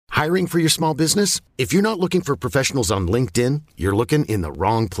Hiring for your small business? If you're not looking for professionals on LinkedIn, you're looking in the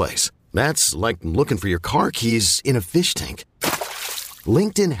wrong place. That's like looking for your car keys in a fish tank.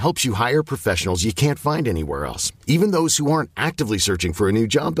 LinkedIn helps you hire professionals you can't find anywhere else, even those who aren't actively searching for a new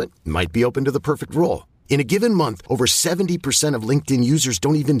job but might be open to the perfect role. In a given month, over 70% of LinkedIn users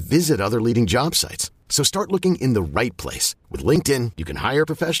don't even visit other leading job sites. So start looking in the right place. With LinkedIn, you can hire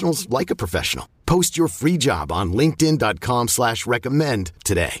professionals like a professional. Post your free job on linkedin.com/recommend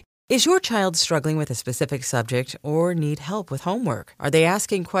today. Is your child struggling with a specific subject or need help with homework? Are they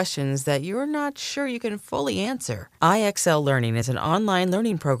asking questions that you're not sure you can fully answer? IXL Learning is an online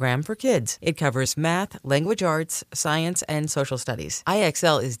learning program for kids. It covers math, language arts, science, and social studies.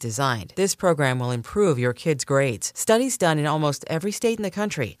 IXL is designed. This program will improve your kids' grades. Studies done in almost every state in the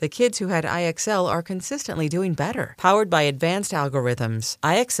country. The kids who had IXL are consistently doing better. Powered by advanced algorithms,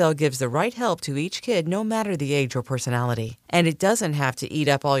 IXL gives the right help to each kid no matter the age or personality. And it doesn't have to eat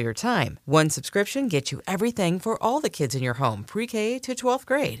up all your time. One subscription gets you everything for all the kids in your home, pre-K to 12th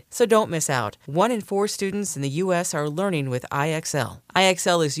grade. So don't miss out. 1 in 4 students in the U.S. are learning with IXL.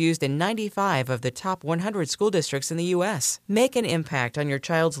 IXL is used in 95 of the top 100 school districts in the U.S. Make an impact on your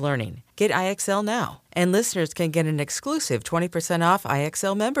child's learning. Get IXL now. And listeners can get an exclusive 20% off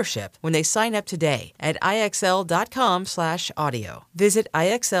IXL membership when they sign up today at IXL.com/audio. Visit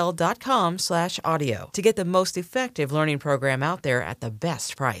IXL.com/audio to get the most effective learning program out there at the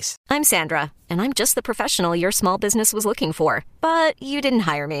best price. I'm Sandra, and I'm just the professional your small business was looking for. But you didn't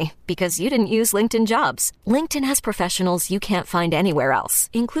hire me because you didn't use LinkedIn Jobs. LinkedIn has professionals you can't find anywhere else,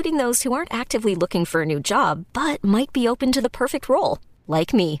 including those who aren't actively looking for a new job, but might be open to the perfect role,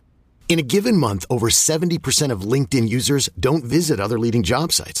 like me. In a given month, over 70% of LinkedIn users don't visit other leading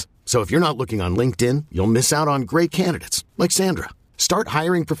job sites. So if you're not looking on LinkedIn, you'll miss out on great candidates like Sandra. Start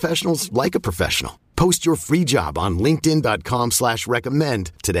hiring professionals like a professional. Post your free job on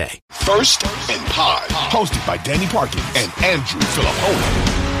linkedin.com/recommend today. First and Pod, hosted by Danny Parkins and Andrew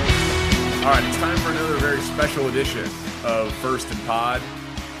Filipponi. All right, it's time for another very special edition of First and Pod.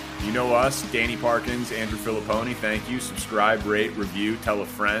 You know us, Danny Parkins, Andrew Filipponi. Thank you. Subscribe, rate, review, tell a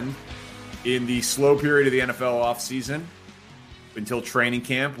friend. In the slow period of the NFL offseason, until training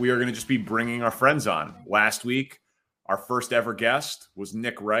camp, we are going to just be bringing our friends on. Last week, our first ever guest was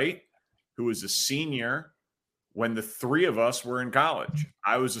Nick Wright, who was a senior when the three of us were in college.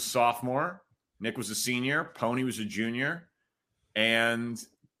 I was a sophomore, Nick was a senior, Pony was a junior, and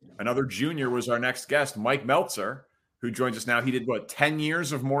another junior was our next guest, Mike Meltzer, who joins us now. He did, 10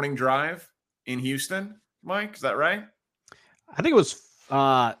 years of morning drive in Houston? Mike, is that right? I think it was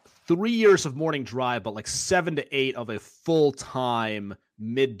 3 years of morning drive, but like 7 to 8 of a full-time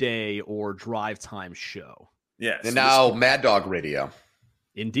midday or drive time show. Yes. And now Mad Dog Radio.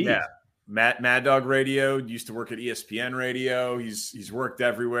 Indeed. Yeah. Mad Dog Radio, used to work at ESPN Radio. He's worked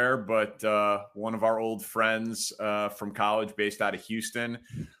everywhere, but one of our old friends from college based out of Houston.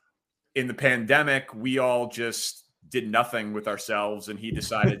 In the pandemic, we all just did nothing with ourselves, and he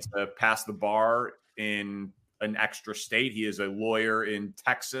decided to pass the bar in an extra state. He is a lawyer in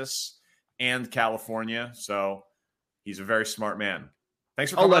Texas and California, so he's a very smart man. Thanks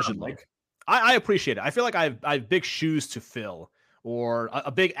for coming on, Mike. I appreciate it. I feel like I have big shoes to fill or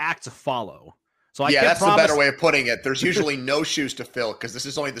a big act to follow. So that's the better way of putting it. There's usually no shoes to fill because this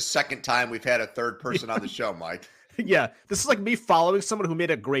is only the second time we've had a third person on the show, Mike. Yeah, this is like me following someone who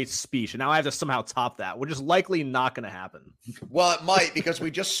made a great speech, and now I have to somehow top that, which is likely not going to happen. Well, it might, because we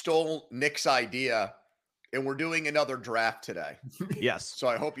just stole Nick's idea, and we're doing another draft today. Yes. So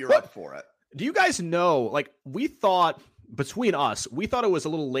I hope you're up for it. Do you guys know, we thought, between us, we thought it was a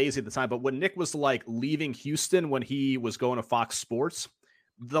little lazy at the time, but when Nick was, leaving Houston when he was going to Fox Sports,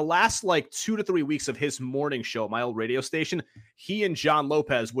 the last, 2 to 3 weeks of his morning show, my old radio station, he and John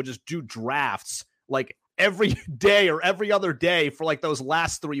Lopez would just do drafts, every day or every other day for those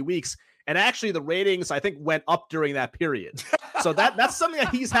last 3 weeks. And actually the ratings, I think, went up during that period. So that's something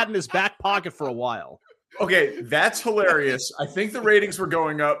that he's had in his back pocket for a while. Okay, that's hilarious. I think the ratings were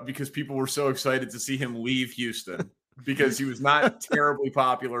going up because people were so excited to see him leave Houston because he was not terribly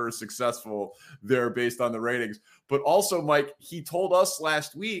popular or successful there based on the ratings. But also, Mike, he told us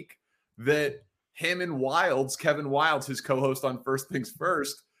last week that him and Kevin Wildes, his co-host on First Things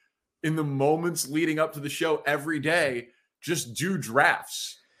First, in the moments leading up to the show every day, just do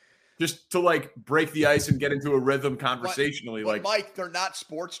drafts just to break the ice and get into a rhythm conversationally. But Mike, they're not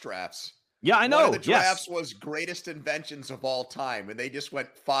sports drafts. Yeah, I know. One of the drafts was greatest inventions of all time, and they just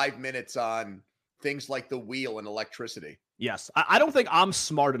went 5 minutes on things like the wheel and electricity. Yes, I don't think I'm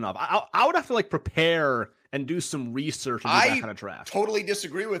smart enough. I would have to prepare and do some research and do that kind of draft. I totally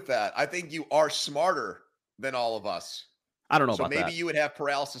disagree with that. I think you are smarter than all of us. I don't know so about maybe that. you would have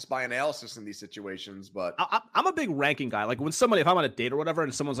paralysis by analysis in these situations, but I'm a big ranking guy. Like when if I'm on a date or whatever,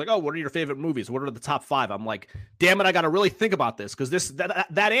 and someone's like, "Oh, what are your favorite movies? What are the top 5?" I'm like, "Damn it, I got to really think about this because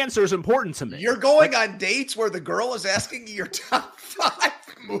that answer is important to me." you're going on dates where the girl is asking you your top 5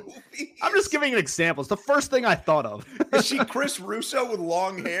 movies. I'm just giving an example. It's the first thing I thought of. Is she Chris Russo with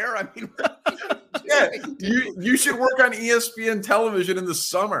long hair? I mean, Yeah, you should work on ESPN television in the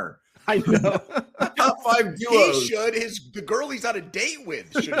summer. I know. Top 5 duos. he should. The girl he's on a date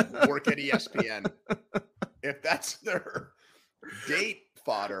with should work at ESPN. If that's their date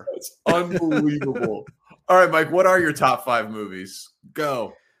fodder. It's unbelievable. All right, Mike, what are your top 5 movies?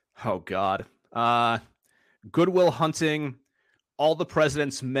 Go. Oh God. Good Will Hunting, All the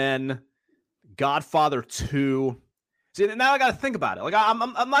President's Men, Godfather 2. See, now I got to think about it. Like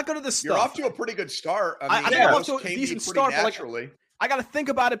I'm not good at this stuff. You're off to a pretty good start. I think I'm off to a decent start, but like, I got to think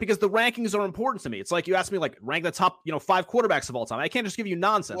about it because the rankings are important to me. It's like you asked me, like, rank the top, 5 quarterbacks of all time. I can't just give you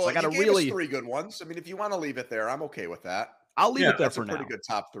nonsense. Well, I got to you gave really us 3 good ones. I mean, if you want to leave it there, I'm okay with that. I'll leave it there for now. Pretty good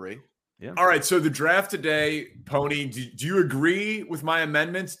top 3. Yeah. All right. So the draft today, Pony. Do you agree with my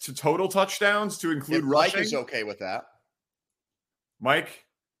amendment to total touchdowns to include rushing? Mike is okay with that. Mike.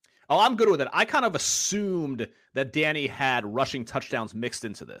 Oh, I'm good with it. I kind of assumed that Danny had rushing touchdowns mixed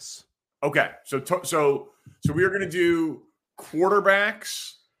into this. Okay. So we are going to do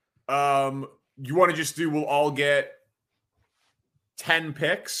quarterbacks. You want to just do, we'll all get 10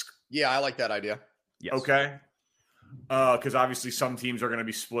 picks. Yeah, I like that idea. Yes. Okay. Because obviously some teams are going to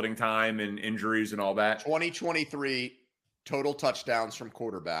be splitting time and injuries and all that. 2023 total touchdowns from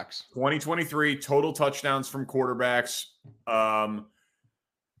quarterbacks. 2023 total touchdowns from quarterbacks.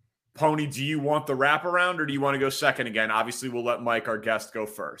 Pony, do you want the wraparound or do you want to go second again? Obviously, we'll let Mike, our guest, go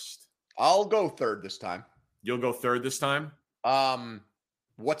first. I'll go third this time. You'll go third this time?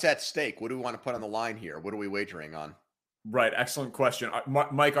 What's at stake? What do we want to put on the line here? What are we wagering on? Right. Excellent question.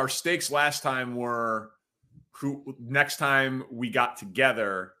 Mike, our stakes last time were who next time we got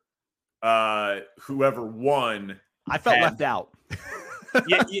together, whoever won. I felt left out.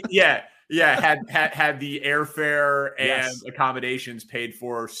 Yeah. Had the airfare and yes. accommodations paid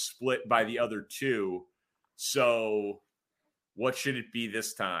for, split by the other 2. So what should it be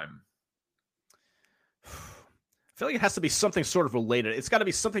this time? I feel like it has to be something sort of related. It's got to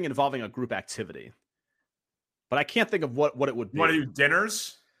be something involving a group activity. But I can't think of what it would be. You want to do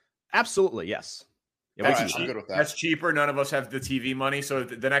dinners? Absolutely, yes. Yeah, I'm good with that. That's cheaper. None of us have the TV money. So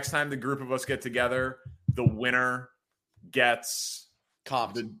the next time the group of us get together, the winner gets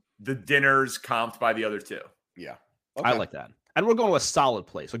comped. The dinners comped by the other 2. Yeah. Okay. I like that. And we're going to a solid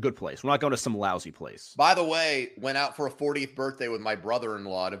place, a good place. We're not going to some lousy place. By the way, went out for a 40th birthday with my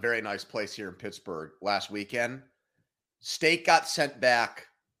brother-in-law at a very nice place here in Pittsburgh last weekend. Steak got sent back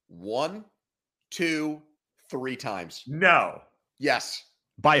 1, 2, 3 times. No. Yes.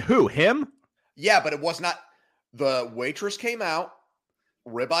 By who? Him? Yeah, but it was not. The waitress came out.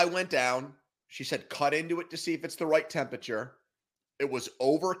 Ribeye went down. She said, cut into it to see if it's the right temperature. It was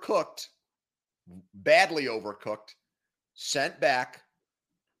overcooked, badly overcooked, sent back.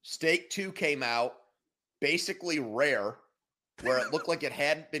 Steak 2 came out, basically rare, where it looked like it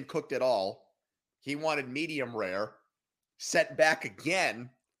hadn't been cooked at all. He wanted medium rare, sent back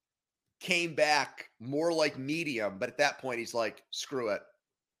again, came back more like medium, but at that point he's like, screw it.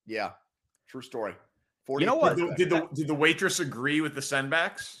 Yeah, true story. You know what? Did the waitress agree with the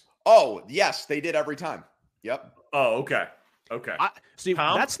sendbacks? Oh, yes, they did every time. Yep. Oh, okay. Okay. See,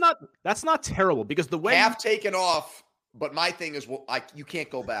 that's not terrible because the way half taken off, but my thing is, you can't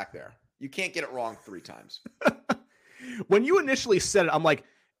go back there. You can't get it wrong 3 times. When you initially said it, I'm like,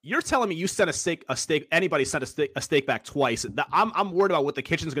 you're telling me you sent a steak. Anybody sent a steak back twice. I'm worried about what the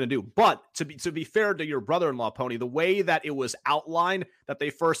kitchen's going to do. But to be fair to your brother-in-law, Pony, the way that it was outlined, that they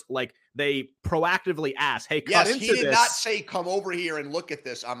first they proactively asked, "Hey, cut into this." Yes, he did not say, "Come over here and look at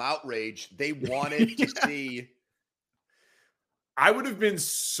this." I'm outraged. They wanted to see. I would have been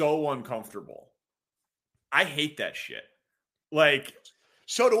so uncomfortable. I hate that shit. Like,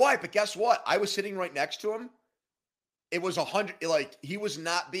 so do I. But guess what? I was sitting right next to him. It was 100. Like, he was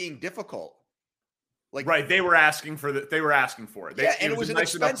not being difficult. Like, right? They were asking for it. And it was an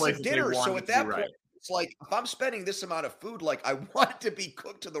expensive dinner. So at that point, it's like, if I'm spending this amount of food, like, I want it to be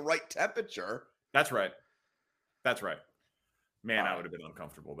cooked to the right temperature. That's right. Man, I would have been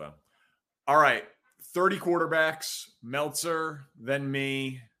uncomfortable though. All right. 30 quarterbacks, Meltzer, then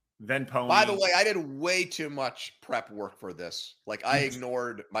me, then Pony. By the way, I did way too much prep work for this. Like, I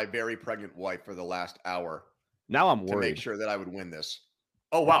ignored my very pregnant wife for the last hour. Now I'm worried. To make sure that I would win this.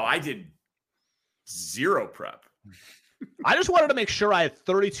 Oh, wow. I did 0 prep. I just wanted to make sure I had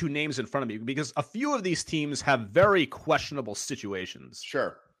 32 names in front of me because a few of these teams have very questionable situations.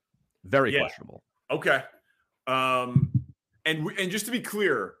 Sure. Very questionable. Okay. And just to be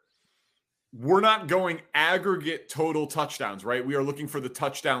clear, we're not going aggregate total touchdowns, right? We are looking for the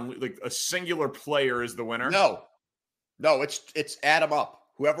touchdown, like a singular player is the winner. No, it's add them up.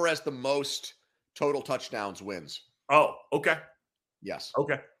 Whoever has the most total touchdowns wins. Oh, okay. Yes.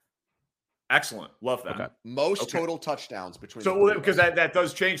 Okay. Excellent. Love that. Okay. Most total touchdowns between. So because that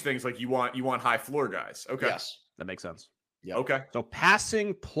does change things. Like you want high floor guys. Okay. Yes. That makes sense. Yep. Okay. So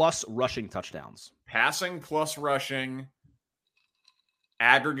passing plus rushing touchdowns. Passing plus rushing.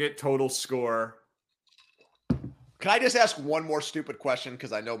 Aggregate total score. Can I just ask one more stupid question?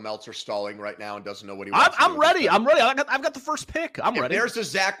 Because I know Meltzer stalling right now and doesn't know what he wants. I'm ready. I'm ready. I've got the first pick. I'm ready. There's a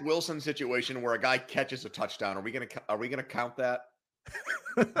Zach Wilson situation where a guy catches a touchdown. Are we gonna count that?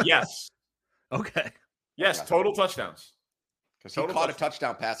 Yes. Okay. Yes. Okay. Total touchdowns. Because he caught a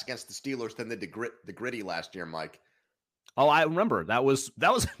touchdown pass against the Steelers, then the gritty last year, Mike. Oh, I remember that was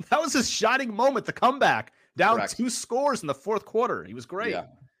his shining moment. The comeback down Correct. 2 scores in the fourth quarter. He was great. Yeah.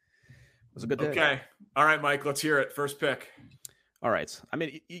 It was a good day. Okay. All right, Mike. Let's hear it. First pick. All right. I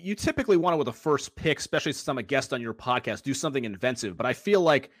mean, you typically want to, with a first pick, especially since I'm a guest on your podcast, do something inventive. But I feel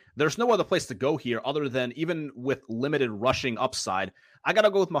like there's no other place to go here other than, even with limited rushing upside, I got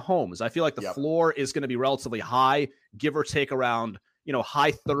to go with Mahomes. I feel like the floor is going to be relatively high, give or take around,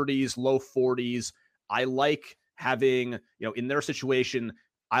 high 30s, low 40s. I like having, in their situation,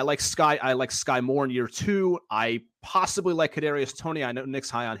 I like Sky Moore in year 2. I possibly like Kadarius Toney. I know Nick's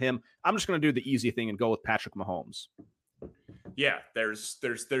high on him. I'm just going to do the easy thing and go with Patrick Mahomes. Yeah, there's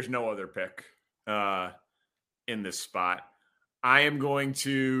no other pick in this spot. I am going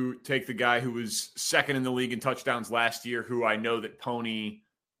to take the guy who was second in the league in touchdowns last year, who I know that Pony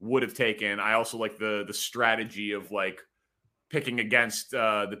would have taken. I also like the strategy of like picking against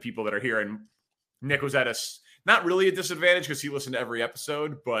the people that are here. And Nick was at not really a disadvantage because he listened to every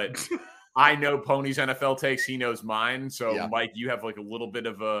episode, but I know Pony's NFL takes. He knows mine. So Mike, you have like a little bit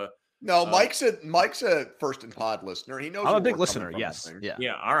of a. No, Mike's a first in pod listener. He knows. I'm a big listener. Yes. Yeah.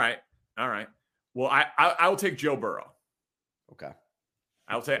 Yeah. All right. Well, I will take Joe Burrow. Okay.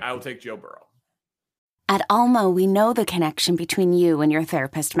 I will take Joe Burrow. At Alma, we know the connection between you and your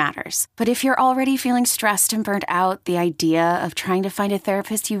therapist matters. But if you're already feeling stressed and burnt out, the idea of trying to find a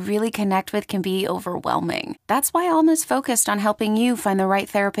therapist you really connect with can be overwhelming. That's why Alma's focused on helping you find the right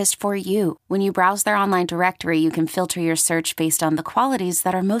therapist for you. When you browse their online directory, you can filter your search based on the qualities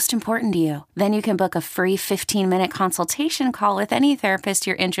that are most important to you. Then you can book a free 15-minute consultation call with any therapist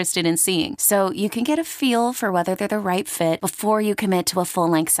you're interested in seeing, so you can get a feel for whether they're the right fit before you commit to a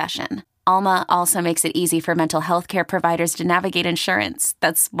full-length session. Alma also makes it easy for mental health care providers to navigate insurance.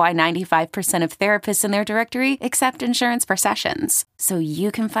 That's why 95% of therapists in their directory accept insurance for sessions, so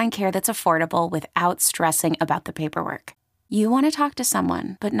you can find care that's affordable without stressing about the paperwork. You want to talk to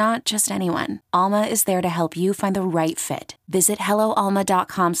someone, but not just anyone. Alma is there to help you find the right fit. Visit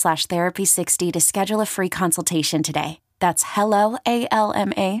helloalma.com/therapy60 to schedule a free consultation today. That's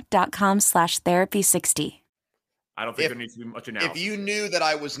helloalma.com/therapy60. I don't think there needs to be much analysis. If you knew that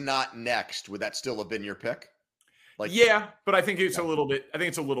I was not next, would that still have been your pick? Yeah, but I think it's a little bit. I think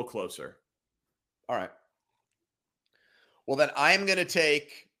it's a little closer. All right. Well, then I'm going to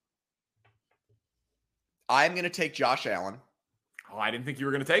take Josh Allen. Oh, I didn't think you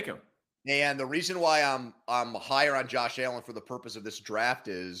were going to take him. And the reason why I'm higher on Josh Allen for the purpose of this draft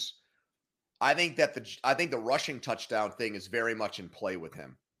is I think the rushing touchdown thing is very much in play with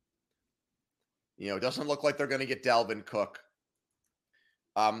him. It doesn't look like they're going to get Dalvin Cook.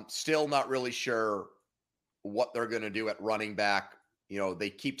 I'm still not really sure what they're going to do at running back.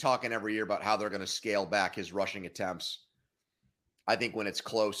 They keep talking every year about how they're going to scale back his rushing attempts. I think when it's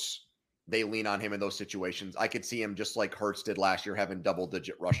close, they lean on him in those situations. I could see him just like Hurts did last year, having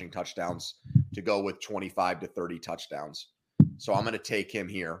double-digit rushing touchdowns to go with 25 to 30 touchdowns. So I'm going to take him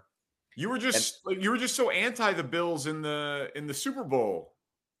here. You were just so anti the Bills in the Super Bowl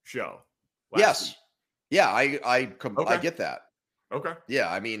show. Yes. Week. Yeah, I get that. Okay. Yeah,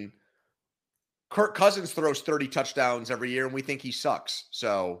 I mean, Kirk Cousins throws 30 touchdowns every year, and we think he sucks.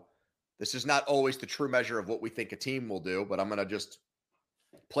 So this is not always the true measure of what we think a team will do, but I'm going to just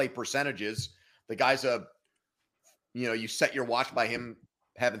play percentages. The guy's you set your watch by him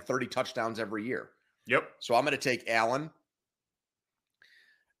having 30 touchdowns every year. Yep. So I'm going to take Allen.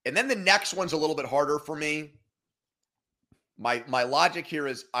 And then the next one's a little bit harder for me. My logic here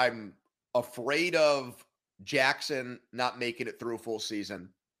is I'm afraid of Jackson not making it through a full season.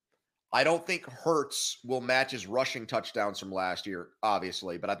 I don't think Hurts will match his rushing touchdowns from last year,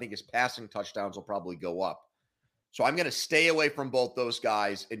 obviously, but I think his passing touchdowns will probably go up. So I'm going to stay away from both those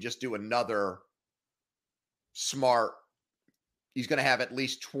guys and just do another smart. He's going to have at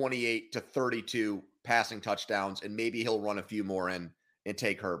least 28 to 32 passing touchdowns, and maybe he'll run a few more in and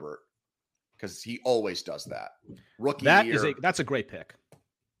take Herbert because he always does that. Rookie year. That's a great pick.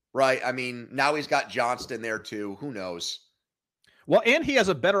 Right. I mean, now he's got Johnston there too. Who knows? Well, and he has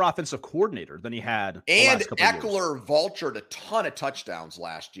a better offensive coordinator than he had. And Eckler vultured a ton of touchdowns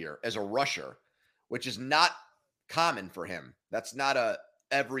last year as a rusher, which is not common for him. That's not a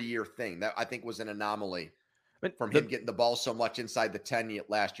every year thing. That I think was an anomaly from him getting the ball so much inside the 10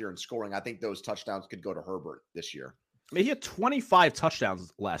 last year and scoring. I think those touchdowns could go to Herbert this year. I mean, he had 25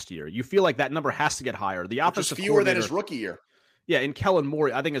 touchdowns last year. You feel like that number has to get higher. The offensive fewer than his rookie year. Yeah, and Kellen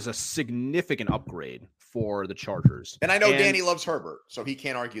Moore, I think, is a significant upgrade for the Chargers. And I know Danny loves Herbert, so he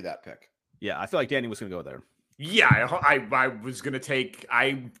can't argue that pick. Yeah, I feel like Danny was going to go there. Yeah, I was going to take –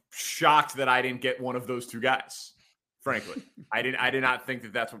 I'm shocked that I didn't get one of those two guys, frankly. I did not think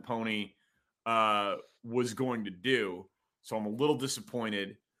that that's what Pony was going to do, so I'm a little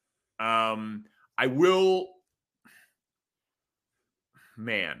disappointed. I will –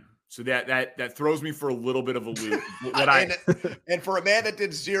 man – so that throws me for a little bit of a loop. And for a man that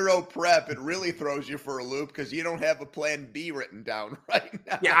did zero prep, it really throws you for a loop because you don't have a plan B written down right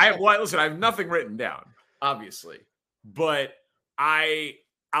now. Yeah, listen, I have nothing written down, obviously, but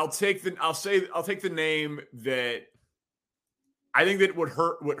I'll take the name that I think that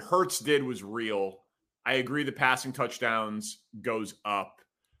what Hurts did was real. I agree the passing touchdowns goes up,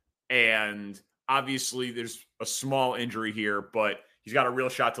 and obviously there's a small injury here, but he's got a real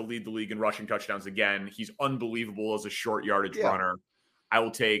shot to lead the league in rushing touchdowns again. He's unbelievable as a short yardage runner. I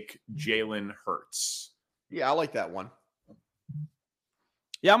will take Jalen Hurts. Yeah, I like that one.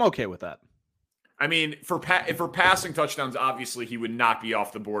 Yeah, I'm okay with that. I mean, for passing touchdowns, obviously he would not be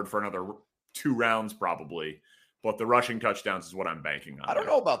off the board for another 2 rounds probably. But the rushing touchdowns is what I'm banking on. I don't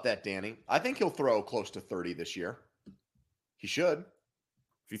know about that, Danny. I think he'll throw close to 30 this year. He should.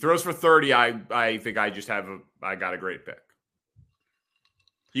 If he throws for 30, I think I got a great pick.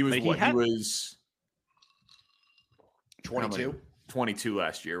 He was He was 22? 22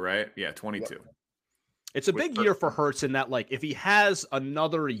 last year, right? Yeah, 22. Yep. It's a big year for Hurts in that, like, if he has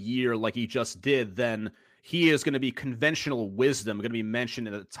another year like he just did, then he is going to be conventional wisdom, going to be mentioned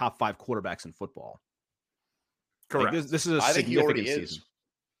in the top 5 quarterbacks in football. Correct. Like, this is a significant season.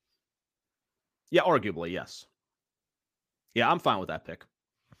 Yeah, arguably, yes. Yeah, I'm fine with that pick.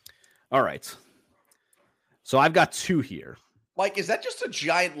 All right. So I've got 2 here. Mike, is that just a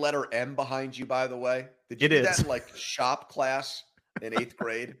giant letter M behind you, by the way? Did you do that in like shop class in 8th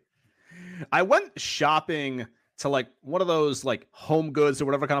grade? I went shopping to like one of those like Home Goods or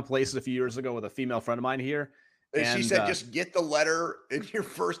whatever kind of places a few years ago with a female friend of mine here. And she said, just get the letter in your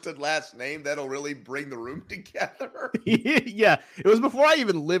first and last name. That'll really bring the room together. Yeah, it was before I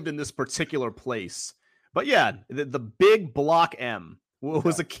even lived in this particular place. But yeah, the big block M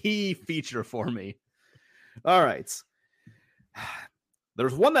was a key feature for me. All right.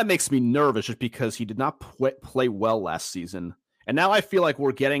 There's one that makes me nervous just because he did not play well last season. And now I feel like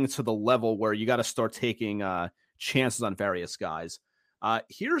we're getting to the level where you got to start taking chances on various guys.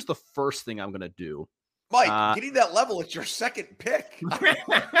 Here's the first thing I'm going to do. Mike, getting that level, it's your second pick.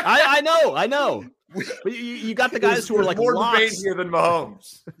 I know. But you got the guys who are like more debate here than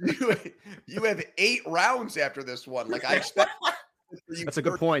Mahomes. You have 8 rounds after this one. Like I expect. That's a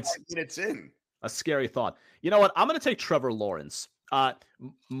good point. Minutes in. A scary thought. You know what? I'm going to take Trevor Lawrence.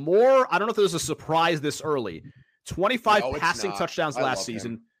 More. I don't know if there's a surprise this early. 25 passing touchdowns last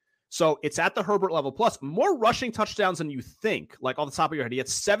season. So it's at the Herbert level. Plus, more rushing touchdowns than you think. Like off the top of your head, he had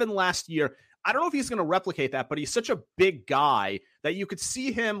 7 last year. I don't know if he's going to replicate that, but he's such a big guy that you could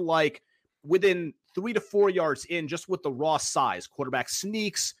see him like within 3 to 4 yards in just with the raw size. Quarterback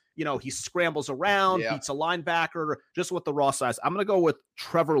sneaks, he scrambles around, beats a linebacker, just with the raw size. I'm going to go with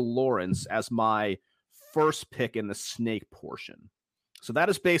Trevor Lawrence as my first pick in the snake portion. So that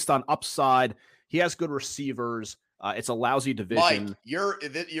is based on upside. He has good receivers. It's a lousy division. Mike,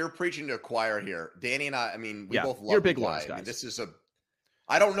 you're preaching to a choir here. Danny and I mean, we both love you're big the guy. Lawrence guys. I mean, this is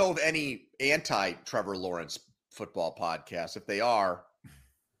I don't know of any anti-Trevor Lawrence football podcast. If they are,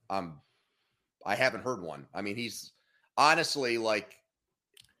 I haven't heard one. I mean, he's honestly like,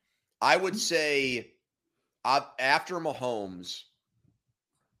 I would say after Mahomes,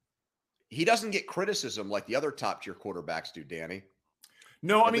 he doesn't get criticism like the other top-tier quarterbacks do, Danny.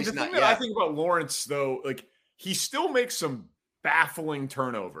 No, I mean, the thing that I think about Lawrence, though, like, he still makes some baffling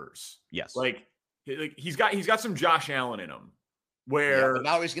turnovers. Yes. Like he's got some Josh Allen in him. Where but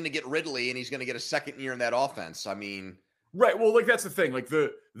now he's going to get Ridley and he's going to get a second year in that offense. I mean, right. Well, like that's the thing. Like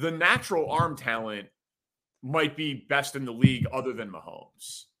the natural arm talent might be best in the league other than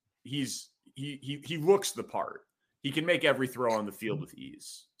Mahomes. He looks the part. He can make every throw on the field with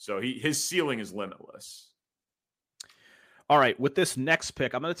ease. So his ceiling is limitless. All right, with this next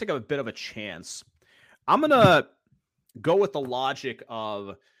pick, I'm going to take a bit of a chance. I'm going to go with the logic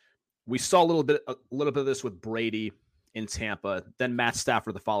of we saw a little bit of this with Brady in Tampa, then Matt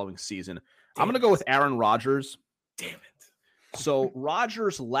Stafford the following season. I'm going to go with Aaron Rodgers. Damn it. So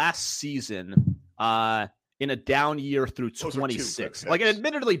Rodgers last season, in a down year through 26, like an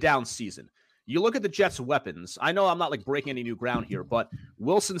admittedly down season. You look at the Jets' weapons. I know I'm not like breaking any new ground here, but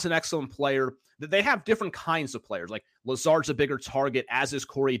Wilson's an excellent player. They have different kinds of players. Like Lazard's a bigger target, as is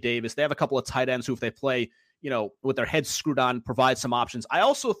Corey Davis. They have a couple of tight ends who, if they play, with their heads screwed on, provide some options. I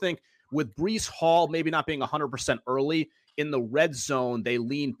also think with Breece Hall maybe not being 100% early in the red zone, they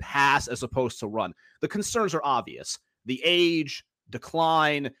lean pass as opposed to run. The concerns are obvious. The age,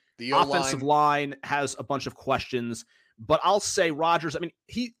 decline, the offensive line has a bunch of questions. But I'll say Rodgers, I mean,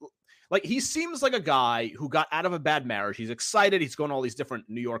 he seems like a guy who got out of a bad marriage. He's excited. He's going to all these different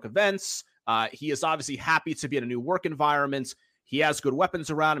New York events. He is obviously happy to be in a new work environment. He has good weapons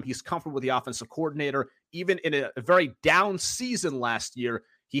around him. He's comfortable with the offensive coordinator. Even in a very down season last year,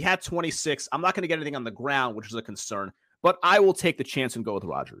 he had 26. I'm not going to get anything on the ground, which is a concern. But I will take the chance and go with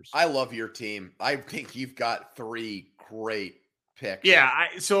Rodgers. I love your team. I think you've got 3 great picks. Yeah.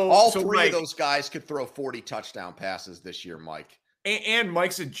 All three of those guys could throw 40 touchdown passes this year, Mike. And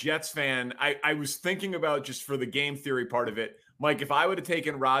Mike's a Jets fan. I was thinking about, just for the game theory part of it, Mike, if I would have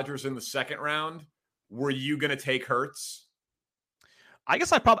taken Rodgers in the second round, were you going to take Hurts? I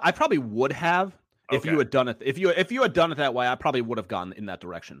guess I probably would have if you had done it. If you had done it that way, I probably would have gone in that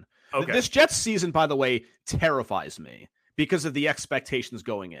direction. Okay. This Jets season, by the way, terrifies me because of the expectations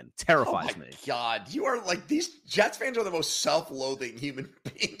going in. Terrifies me. God, you are like, these Jets fans are the most self-loathing human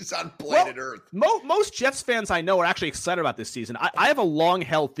beings on planet Earth. Most Jets fans I know are actually excited about this season. I have a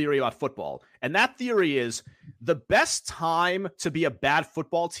long-held theory about football, and that theory is the best time to be a bad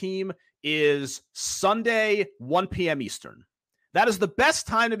football team is Sunday, 1 p.m. Eastern. That is the best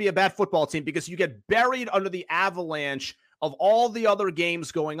time to be a bad football team because you get buried under the avalanche of all the other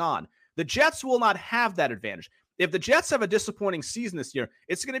games going on. The Jets will not have that advantage. If the Jets have a disappointing season this year,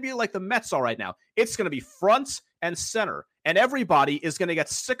 it's going to be like the Mets are right now. It's going to be front and center, and everybody is going to get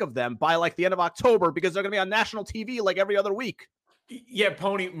sick of them by like the end of October because they're going to be on national TV like every other week. Yeah,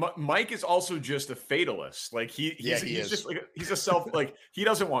 Pony. Mike is also just a fatalist. Like he's just like he's a he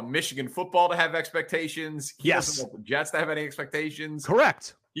doesn't want Michigan football to have expectations. He doesn't want the Jets to have any expectations.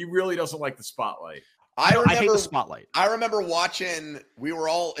 Correct. He really doesn't like the spotlight. I hate the spotlight. I remember watching. We were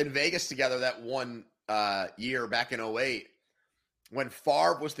all in Vegas together that one year back in 2008 when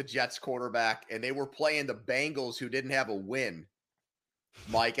Favre was the Jets quarterback and they were playing the Bengals, who didn't have a win,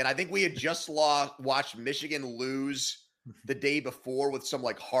 Mike. And I think we had just watched Michigan lose the day before with some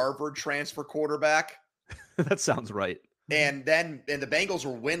like Harvard transfer quarterback. That sounds right. And the Bengals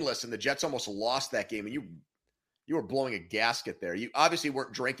were winless and the Jets almost lost that game. And you were blowing a gasket there. You obviously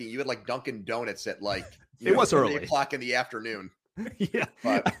weren't drinking. You had like Dunkin' Donuts at like it was early 3 o'clock in the afternoon. Yeah.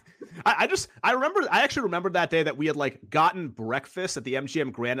 But I actually remember that day that we had like gotten breakfast at the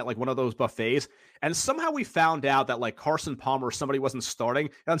MGM Grand at like one of those buffets. And somehow we found out that like Carson Palmer or somebody wasn't starting.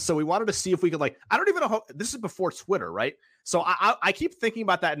 And so we wanted to see if we could I don't even know how, this is before Twitter, right? So I keep thinking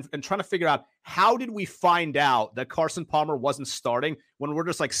about that and trying to figure out how did we find out that Carson Palmer wasn't starting when we're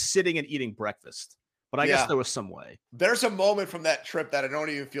just like sitting and eating breakfast. But I guess there was some way. There's a moment from that trip that I don't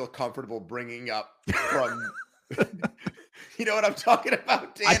even feel comfortable bringing up from you know what I'm talking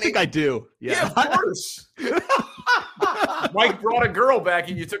about, Danny? I think I do. Yeah, of course. Mike brought a girl back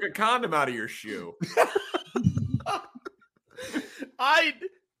and you took a condom out of your shoe. I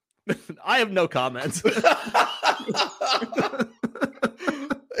have no comments.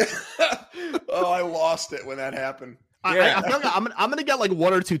 Oh, I lost it when that happened. I feel like I'm going to get like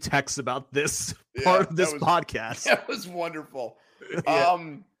 1 or 2 texts about this part of this podcast. That was wonderful. Yeah.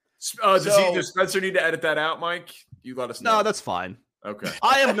 Does Spencer need to edit that out, Mike? You let us know. No, that's fine. Okay.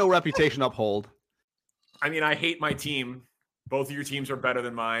 I have no reputation to uphold. I mean, I hate my team. Both of your teams are better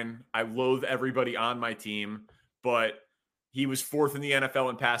than mine. I loathe everybody on my team, but he was 4th in the NFL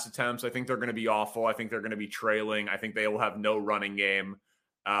in pass attempts. I think they're going to be awful. I think they're going to be trailing. I think they will have no running game,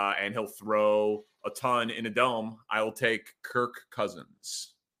 and he'll throw a ton in a dome. I will take Kirk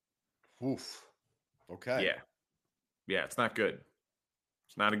Cousins. Oof. Okay. Yeah, it's not good.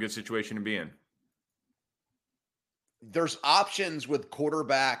 It's not a good situation to be in. There's options with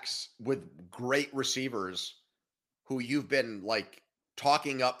quarterbacks with great receivers who you've been like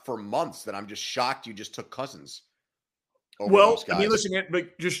talking up for months that I'm just shocked you just took Cousins over those guys. I mean, listen, man,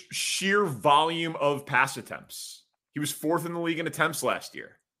 but just sheer volume of pass attempts. He was 4th in the league in attempts last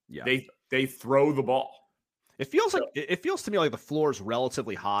year. Yeah. They throw the ball. It feels to me like the floor is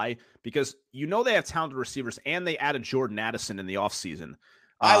relatively high because they have talented receivers and they added Jordan Addison in the offseason.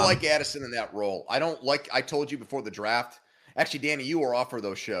 I like Addison in that role. I told you before the draft. Actually, Danny, you were off for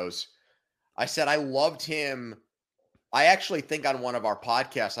those shows. I said I loved him. I actually think on one of our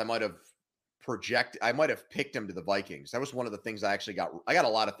podcasts, I might have picked him to the Vikings. That was one of the things I got a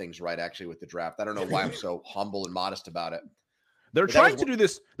lot of things right actually with the draft. I don't know why I'm so humble and modest about it. They're trying to do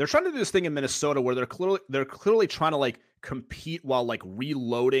this thing in Minnesota where they're clearly trying to like compete while like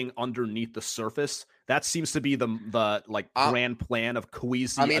reloading underneath the surface. That seems to be the grand plan of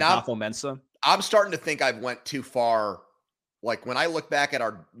Kwesi and Adolfo-Mensah. I'm starting to think I've went too far. Like when I look back at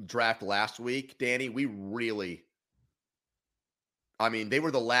our draft last week, Danny, they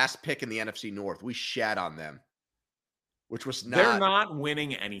were the last pick in the NFC North. We shat on them, which was not. They're not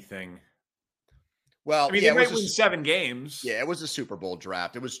winning anything. Well, they might win 7 games. Yeah, it was a Super Bowl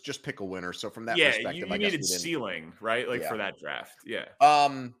draft. It was just pick a winner. So from that perspective, you needed ceiling, right? For that draft. Yeah.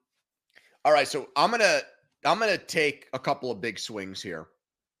 All right. So I'm gonna take a couple of big swings here.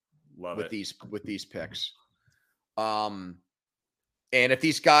 With these picks. And if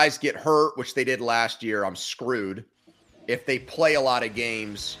these guys get hurt, which they did last year, I'm screwed. If they play a lot of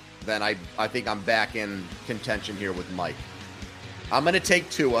games, then I think I'm back in contention here with Mike. I'm going to take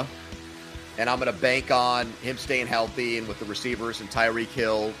Tua, and I'm going to bank on him staying healthy and with the receivers and Tyreek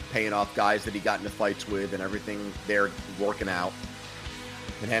Hill paying off guys that he got into fights with and everything there working out.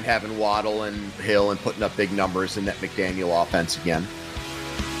 And then having Waddle and Hill and putting up big numbers in that McDaniel offense again.